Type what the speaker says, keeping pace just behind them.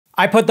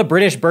I put the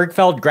British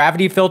Berkefeld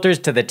gravity filters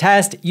to the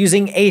test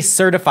using a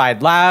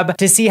certified lab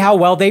to see how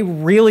well they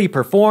really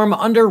perform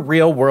under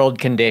real-world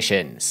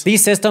conditions.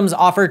 These systems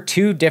offer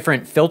two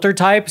different filter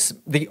types,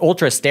 the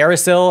Ultra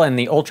Sterasyl and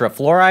the Ultra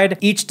Fluoride,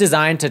 each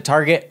designed to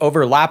target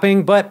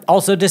overlapping but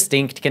also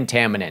distinct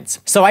contaminants.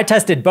 So I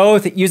tested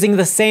both using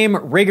the same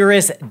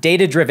rigorous,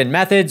 data-driven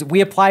methods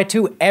we apply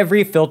to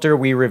every filter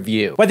we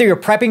review. Whether you're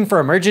prepping for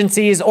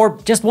emergencies or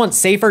just want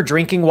safer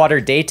drinking water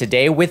day to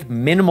day with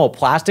minimal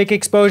plastic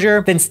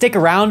exposure, then stick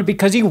around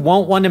because you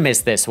won't want to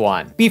miss this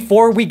one.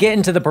 Before we get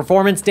into the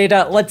performance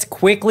data, let's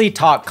quickly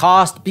talk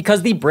cost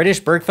because the British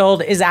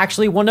Berkefeld is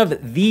actually one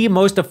of the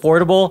most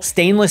affordable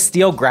stainless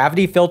steel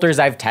gravity filters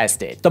I've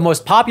tested. The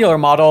most popular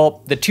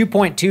model, the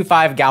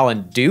 2.25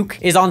 gallon Duke,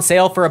 is on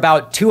sale for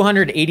about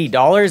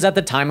 $280 at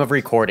the time of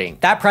recording.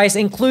 That price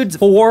includes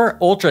 4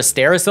 Ultra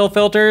Sterasyl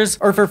filters,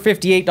 or for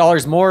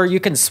 $58 more,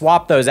 you can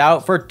swap those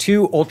out for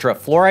 2 Ultra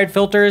Fluoride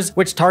filters,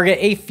 which target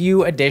a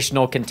few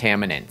additional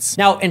contaminants.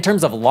 Now, in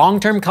terms of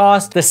long-term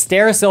cost, the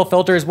Sterasyl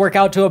filters work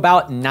out to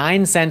about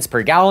 9 cents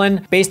per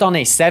gallon based on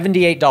a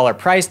 $78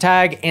 price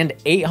tag and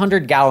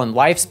 800 gallon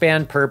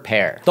lifespan per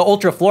pair. The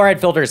Ultra Fluoride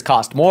filters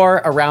cost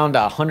more, around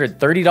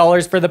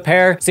 $130 for the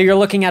pair, so you're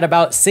looking at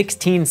about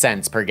 16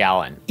 cents per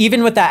gallon.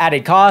 Even with that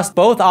added cost,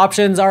 both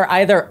options are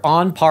either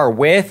on par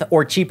with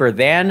or cheaper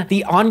than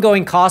the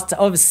ongoing costs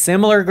of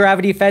similar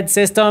gravity-fed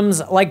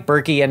systems like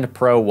Berkey and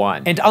Pro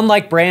One. And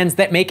unlike brands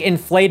that make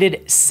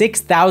inflated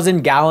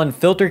 6,000 gallon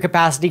filter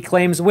capacity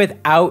claims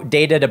without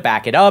data to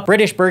back it up,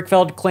 British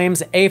Berkefeld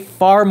claims a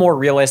far more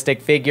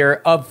realistic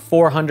figure of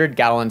 400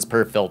 gallons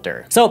per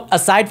filter. So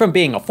aside from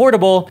being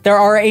affordable, there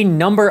are a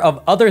number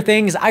of other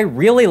things I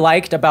really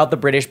liked about the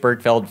British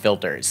Berkefeld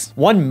filters.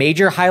 One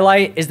major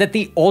highlight is that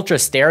the Ultra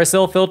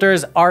Sterasyl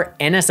filters are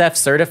NSF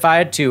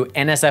certified to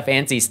NSF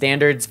ANSI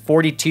standards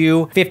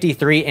 42,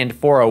 53, and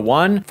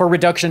 401 for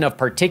reduction of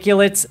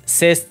particulates,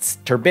 cysts,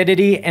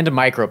 turbidity, and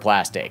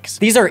microplastics.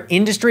 These are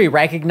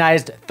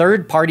industry-recognized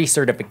third-party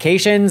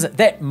certifications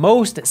that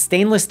most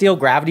stainless steel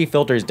gravity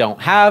filters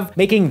don't have,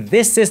 making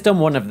this system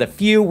one of the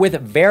few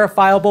with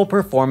verifiable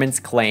performance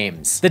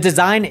claims. The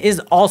design is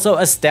also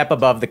a step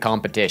above the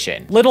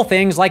competition. Little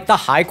things like the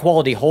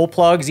high-quality hole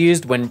plugs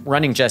used when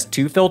running just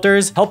 2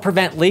 filters help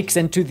prevent leaks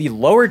into the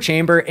lower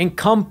chamber and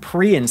come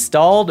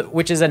pre-installed,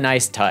 which is a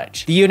nice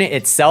touch. The unit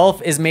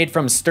itself is made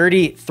from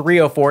sturdy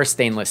 304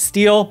 stainless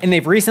steel, and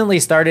they've recently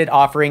started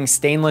offering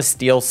stainless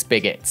steel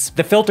spigots.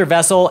 The filter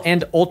vessel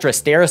and Ultra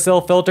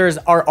Sterasyl filters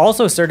are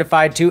also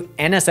certified to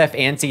NSF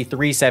ANSI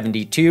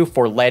 372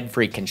 for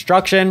lead-free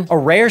construction, a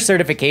rare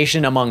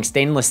certification among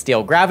stainless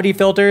steel gravity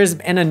filters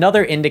and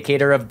another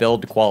indicator of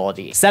build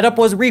quality. Setup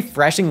was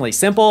refreshingly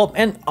simple,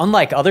 and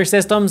unlike other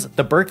systems,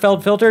 the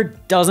Berkefeld filter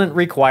doesn't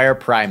require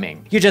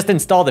priming. You just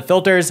install the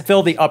filters,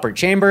 fill the upper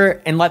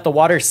chamber, and let the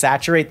water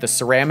saturate the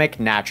ceramic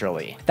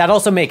naturally. That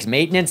also makes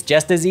maintenance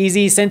just as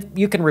easy since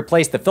you can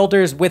replace the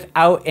filters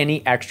without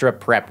any extra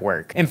prep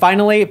work. And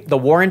finally, the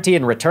warranty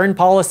and return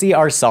policy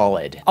are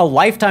solid. A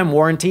lifetime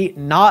warranty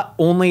not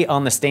only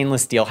on the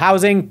stainless steel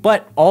housing,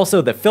 but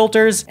also the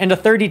filters, and a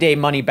 30-day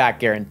money-back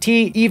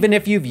guarantee even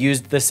if you've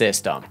used the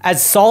system.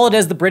 As solid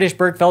as the British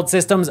Berkefeld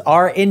systems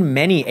are in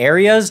many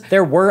areas,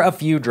 there were a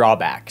few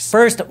drawbacks.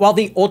 First, while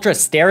the Ultra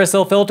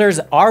Sterasyl filters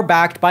are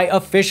backed by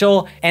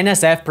official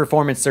NSF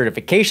performance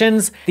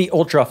certifications, the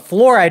Ultra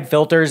Fluoride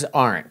filters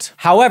aren't.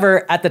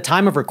 However, at the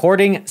time of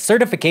recording,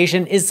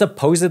 certification is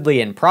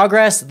supposedly in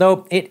progress,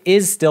 though it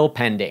is still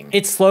pending.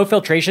 Its slow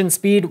filtration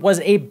speed was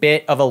a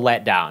bit of a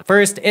letdown.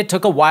 First, it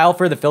took a while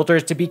for the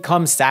filters to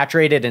become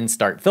saturated and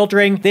start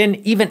filtering, then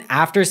even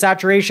after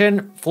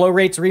saturation, flow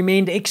rates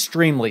remained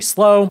extremely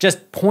slow,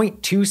 just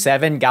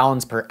 0.27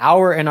 gallons per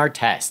hour in our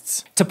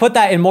tests. To put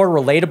that in more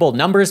relatable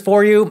numbers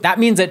for you, that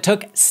means it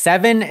took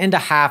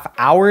 7.5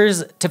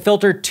 hours to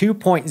filter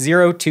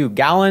 2.02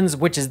 gallons,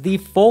 which is the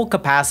full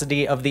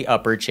capacity of the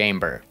upper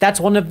chamber. That's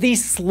one of the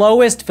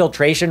slowest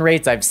filtration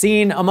rates I've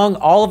seen among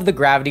all of the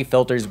gravity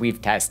filters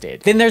we've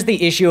tested. Then there's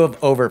the issue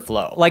of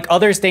overflow. Like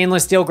other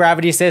stainless steel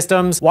gravity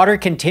systems, water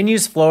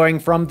continues flowing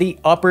from the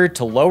upper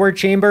to lower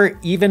chamber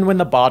even when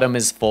the bottom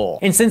is full.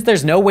 And since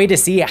there's no way to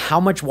see how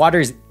much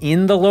water's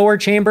in the lower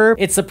chamber,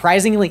 it's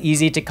surprisingly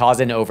easy to cause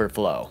an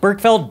overflow.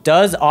 Berkefeld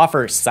does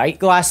offer sight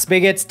glass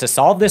spigots to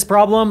solve this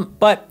problem,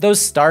 but those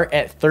start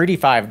at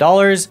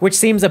 $35, which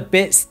seems a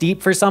bit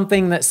steep for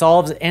something that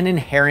solves an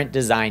inherent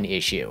design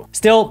issue.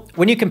 Still,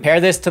 when you compare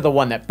this to the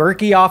one that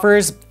Berkey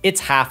offers,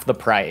 it's half the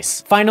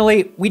price.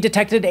 Finally, we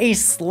detected a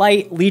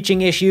slight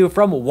leaching issue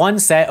from one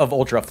set of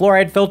Ultra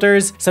Fluoride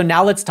filters, so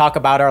now let's talk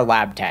about our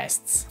lab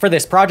tests. For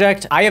this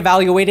project, I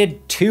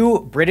evaluated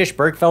 2 British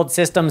Berkefeld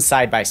systems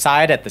side by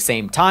side at the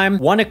same time,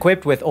 one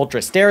equipped with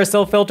Ultra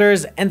Sterasyl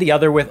filters and the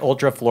other with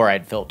Ultra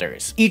Fluoride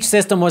filters. Each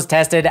system was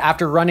tested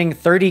after running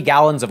 30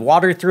 gallons of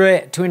water through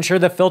it to ensure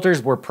the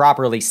filters were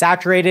properly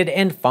saturated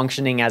and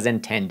functioning as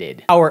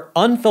intended. Our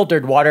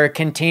unfiltered water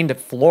contained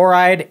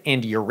fluoride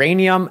and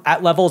uranium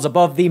at levels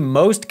above the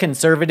most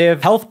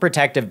conservative health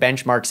protective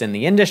benchmarks in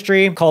the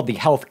industry, called the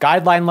Health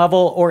Guideline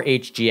Level, or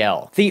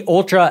HGL. The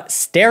Ultra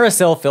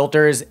Sterasyl filter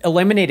filters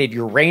eliminated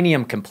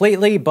uranium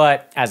completely,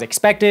 but as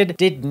expected,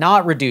 did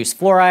not reduce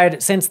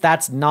fluoride since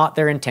that's not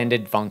their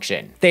intended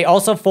function. They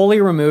also fully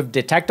removed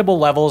detectable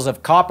levels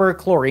of copper,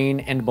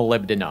 chlorine, and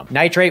molybdenum.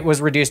 Nitrate was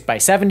reduced by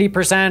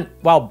 70%,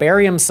 while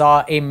barium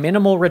saw a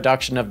minimal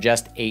reduction of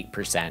just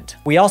 8%.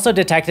 We also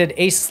detected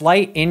a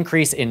slight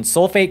increase in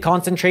sulfate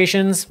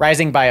concentrations,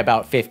 rising by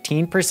about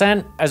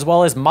 15%, as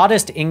well as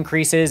modest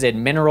increases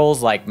in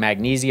minerals like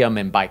magnesium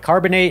and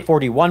bicarbonate,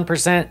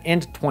 41%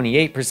 and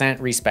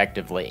 28%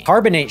 respectively.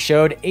 Carbonate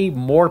showed a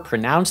more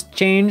pronounced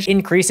change,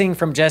 increasing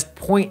from just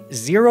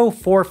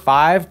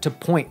 0.045 to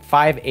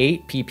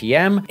 0.58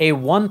 ppm, a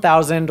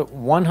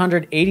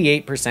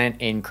 1,188%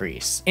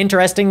 increase.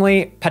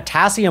 Interestingly,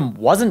 potassium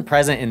wasn't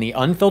present in the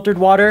unfiltered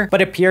water,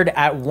 but appeared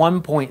at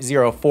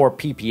 1.04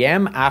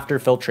 ppm after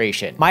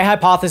filtration. My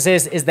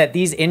hypothesis is that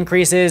these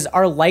increases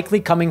are likely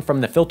coming from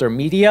the filter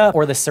media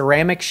or the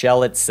ceramic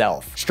shell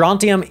itself.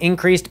 Strontium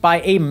increased by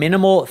a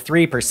minimal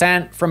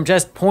 3% from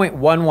just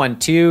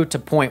 0.112 to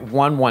 0.115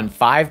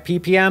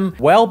 ppm,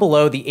 well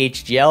below the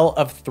HGL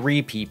of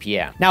 3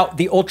 ppm. Now,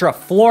 the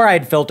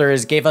ultra-fluoride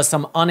filters gave us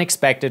some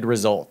unexpected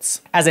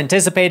results. As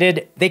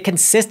anticipated, they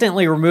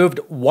consistently removed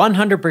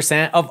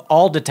 100% of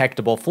all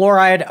detectable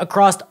fluoride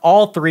across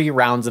all 3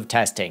 rounds of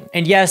testing.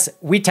 And yes,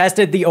 we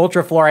tested the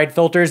ultra-fluoride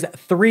filters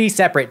 3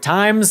 separate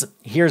times.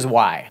 Here's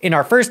why. In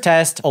our first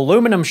test,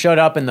 aluminum showed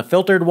up in the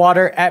filtered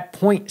water at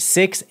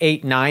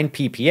 0.689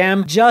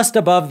 ppm, just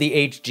above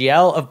the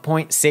HGL of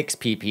 0.6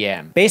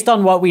 ppm. Based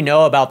on what we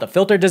know about the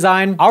filter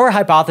design, our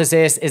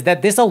hypothesis is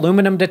that this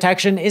aluminum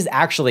detection is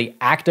actually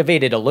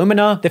activated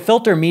alumina, the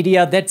filter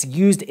media that's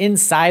used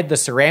inside the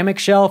ceramic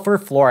shell for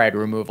fluoride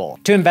removal.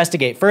 To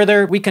investigate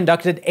further, we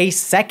conducted a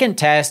second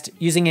test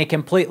using a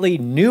completely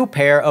new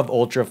pair of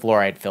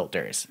ultrafluoride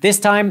filters. This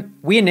time,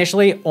 we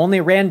initially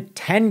only ran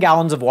 10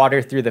 gallons of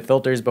water through the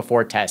filters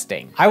before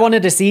testing. I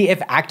wanted to see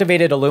if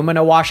activated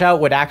alumina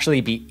washout would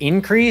actually be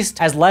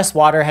increased as less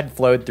water had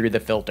flowed through the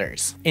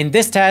filters. In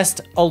this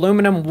test,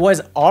 aluminum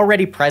was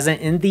already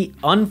present in the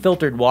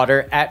unfiltered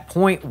water at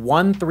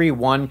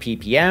 0.131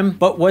 ppm,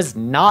 but was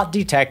not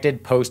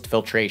detected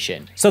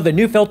post-filtration. So the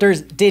new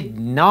filters did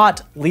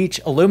not leach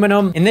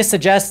aluminum, and this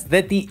suggests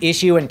that the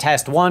issue in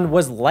test 1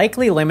 was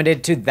likely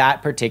limited to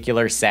that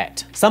particular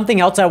set.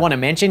 Something else I want to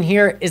mention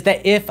here is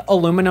that if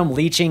aluminum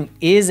leaching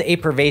is a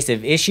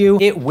pervasive issue,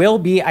 it will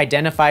be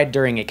identified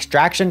during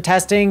extraction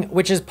testing,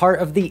 which is part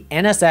of the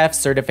NSF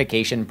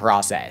certification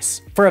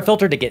process. For a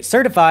filter to get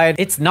certified,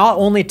 it's not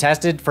only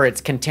tested for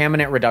its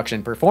contaminant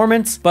reduction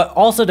performance, but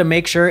also to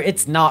make sure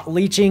it's not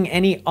leaching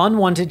any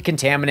unwanted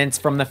contaminants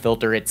from the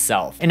filter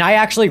itself. And I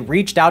actually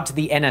reached out to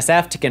the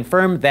NSF to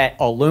confirm that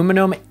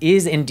aluminum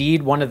is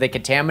indeed one of the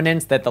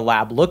contaminants that the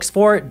lab looks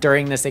for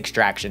during this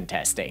extraction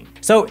testing.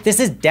 So this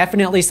is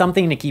definitely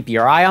something to keep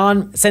your eye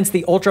on, since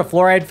the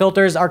ultrafluoride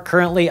filters are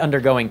currently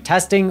undergoing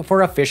testing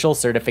for official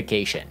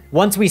certification.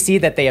 Once we see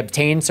that they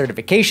obtain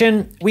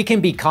certification, we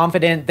can be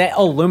confident that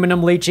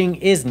aluminum leaching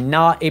is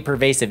not a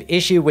pervasive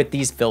issue with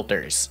these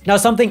filters. Now,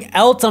 something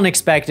else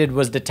unexpected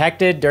was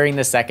detected during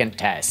the second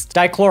test.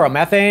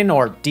 Dichloromethane,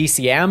 or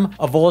DCM,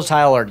 a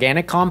volatile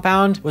organic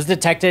compound, was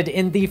detected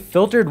in the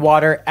filtered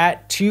water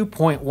at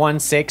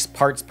 2.16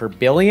 parts per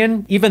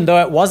billion, even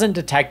though it wasn't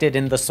detected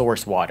in the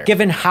source water.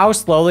 Given how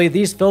slowly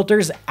these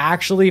filters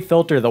actually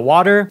filter the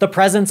water, the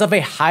presence of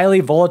a highly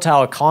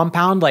volatile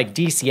compound like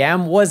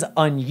DCM was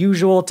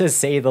unusual to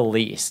say the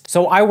least.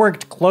 So I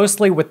worked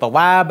closely with the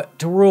lab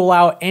to rule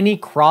out any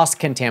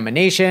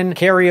cross-contamination,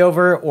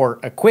 carryover, or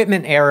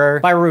equipment error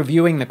by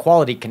reviewing the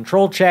quality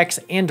control checks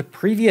and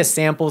previous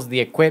samples the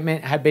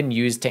equipment had been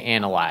used to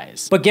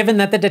analyze. But given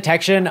that the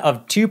detection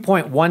of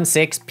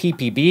 2.16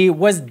 ppb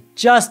was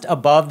just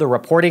above the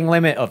reporting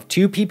limit of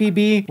 2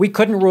 ppb, we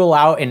couldn't rule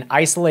out an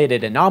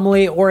isolated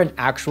anomaly or an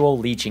actual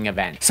leaching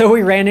event. So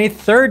we ran a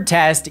third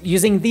test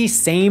using the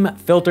same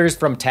filters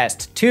from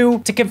test 2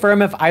 to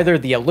confirm if either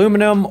the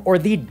aluminum or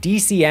the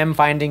DCM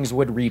findings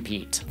would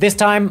repeat. This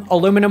time,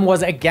 aluminum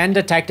was again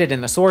detected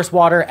in the source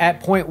water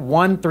at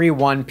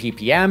 0.131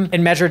 ppm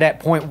and measured at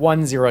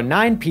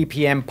 0.109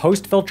 ppm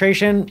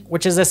post-filtration,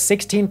 which is a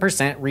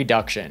 16%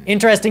 reduction.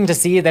 Interesting to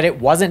see that it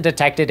wasn't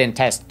detected in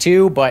test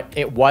 2, but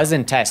it was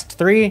in test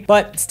 3,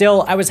 but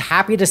still, I was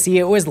happy to see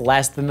it was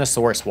less than the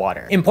source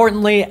water.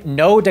 Importantly,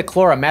 no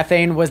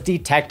dichloromethane was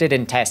detected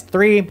in test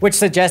 3, which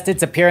suggests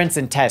its appearance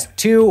in test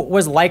 2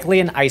 was likely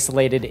an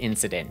isolated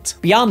incident.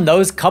 Beyond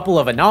those couple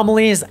of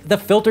anomalies, the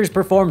filters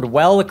performed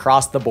well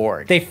across the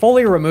board. They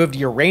fully removed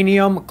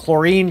uranium,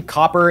 chlorine,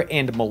 copper,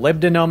 and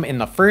molybdenum in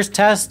the first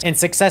test, and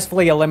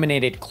successfully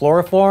eliminated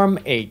chloroform,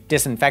 a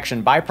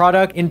disinfection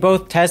byproduct, in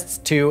both tests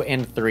 2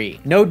 and 3.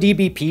 No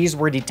DBPs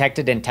were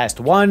detected in test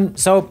 1,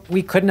 so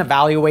we couldn't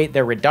evaluate evaluate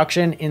their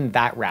reduction in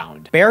that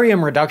round.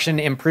 Barium reduction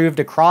improved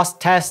across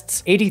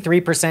tests,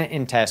 83%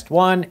 in test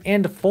 1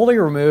 and fully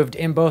removed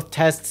in both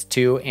tests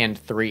 2 and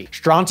 3.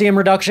 Strontium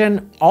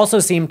reduction also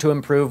seemed to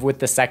improve with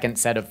the second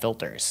set of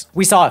filters.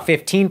 We saw a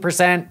 15%,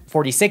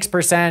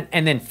 46%,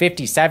 and then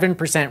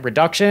 57%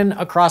 reduction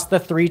across the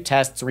 3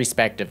 tests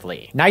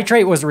respectively.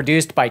 Nitrate was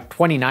reduced by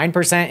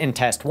 29% in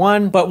test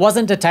 1, but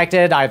wasn't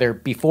detected either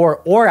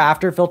before or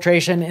after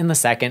filtration in the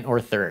second or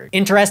third.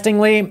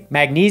 Interestingly,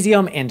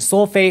 magnesium and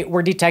sulfate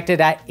were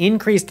detected at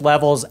increased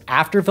levels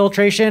after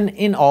filtration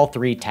in all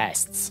 3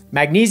 tests.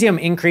 Magnesium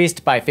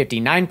increased by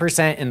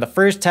 59% in the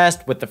first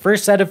test with the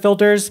first set of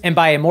filters, and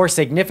by a more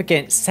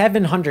significant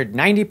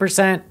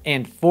 790%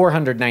 and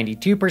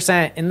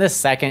 492% in the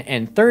second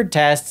and third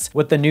tests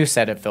with the new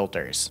set of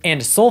filters.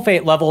 And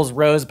sulfate levels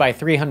rose by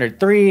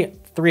 303,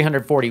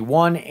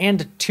 341,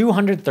 and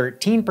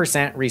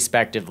 213%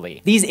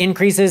 respectively. These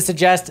increases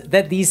suggest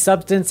that these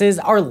substances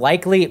are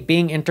likely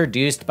being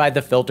introduced by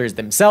the filters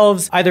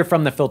themselves, either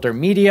from the filter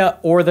media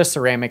or the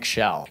ceramic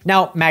shell.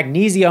 Now,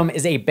 magnesium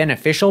is a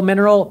beneficial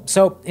mineral,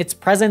 so its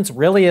presence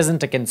really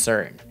isn't a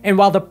concern. And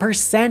while the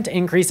percent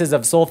increases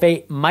of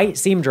sulfate might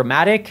seem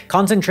dramatic,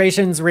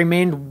 concentrations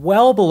remained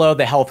well below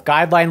the health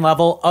guideline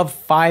level of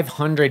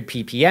 500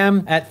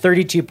 ppm at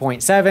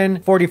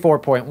 32.7,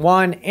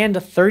 44.1, and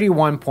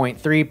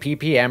 31.3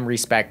 ppm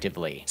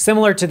respectively.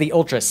 Similar to the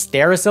ultra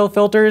Sterasyl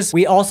filters,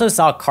 we also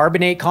saw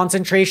carbonate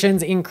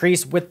concentrations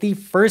increase with the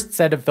first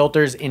set of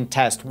filters in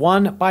test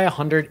 1 by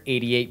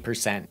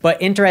 188%. But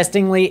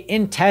interestingly,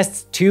 in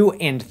tests 2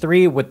 and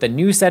 3 with the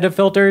new set of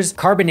filters,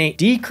 carbonate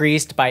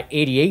decreased by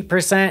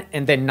 88%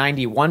 and then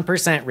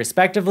 91%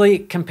 respectively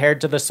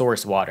compared to the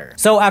source water.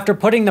 So after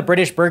putting the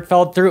British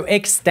Berkefeld through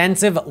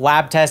extensive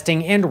lab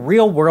testing and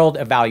real-world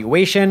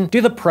evaluation, do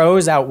the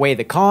pros outweigh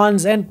the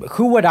cons, and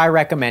who would I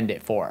recommend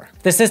it for?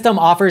 The system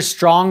offers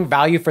strong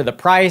value for the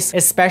price,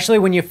 especially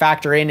when you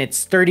factor in its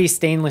sturdy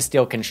stainless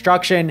steel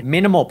construction,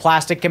 minimal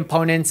plastic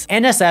components,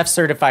 NSF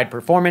certified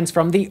performance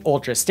from the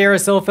ultra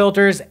Sterasyl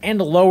filters,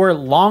 and lower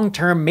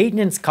long-term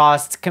maintenance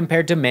costs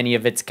compared to many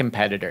of its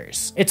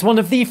competitors. It's one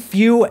of the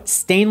few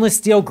stainless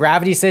steel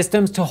gravity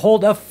systems to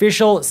hold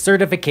official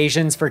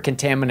certifications for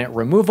contaminant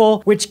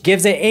removal, which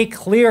gives it a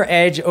clear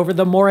edge over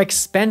the more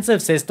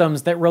expensive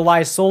systems that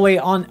rely solely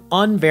on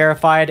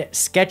unverified,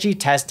 sketchy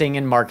testing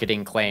and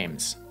marketing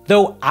claims.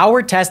 Though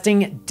our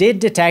testing did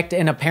detect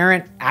an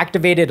apparent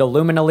activated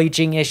alumina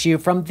leaching issue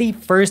from the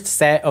first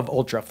set of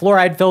ultra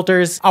fluoride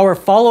filters, our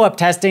follow-up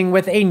testing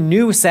with a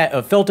new set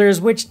of filters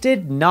which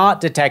did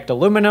not detect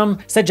aluminum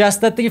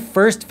suggests that the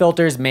first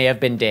filters may have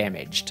been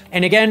damaged.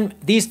 And again,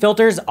 these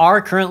filters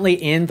are currently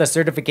in the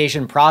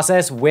certification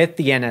process with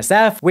the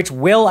NSF, which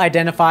will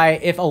identify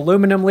if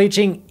aluminum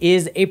leaching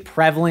is a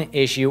prevalent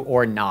issue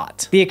or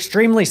not. The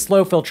extremely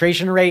slow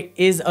filtration rate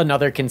is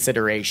another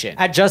consideration.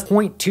 At just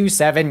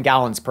 0.27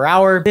 gallons per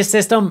hour, this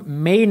system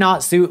may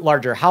not suit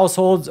larger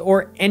households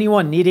or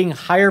anyone needing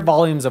higher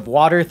volumes of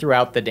water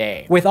throughout the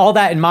day. With all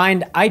that in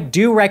mind, I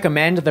do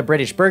recommend the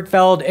British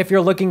Berkefeld if you're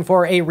looking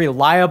for a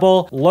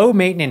reliable,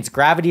 low-maintenance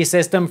gravity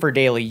system for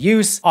daily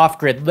use,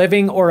 off-grid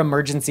living, or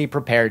emergency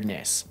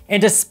preparedness.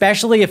 And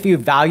especially if you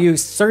value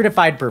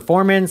certified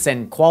performance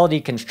and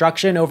quality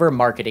construction over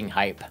marketing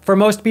hype. For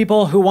most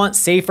people who want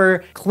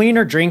safer,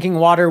 cleaner drinking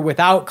water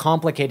without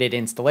complicated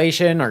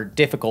installation or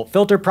difficult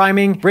filter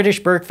priming,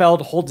 British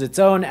Berkefeld holds its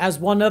own as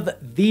one of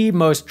the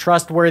most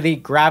trustworthy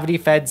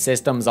gravity-fed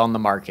systems on the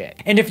market.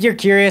 And if you're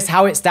curious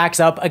how it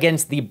stacks up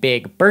against the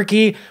Big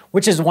Berkey,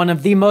 which is one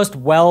of the most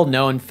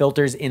well-known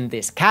filters in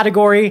this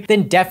category,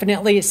 then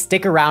definitely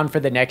stick around for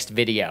the next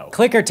video.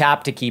 Click or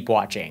tap to keep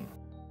watching.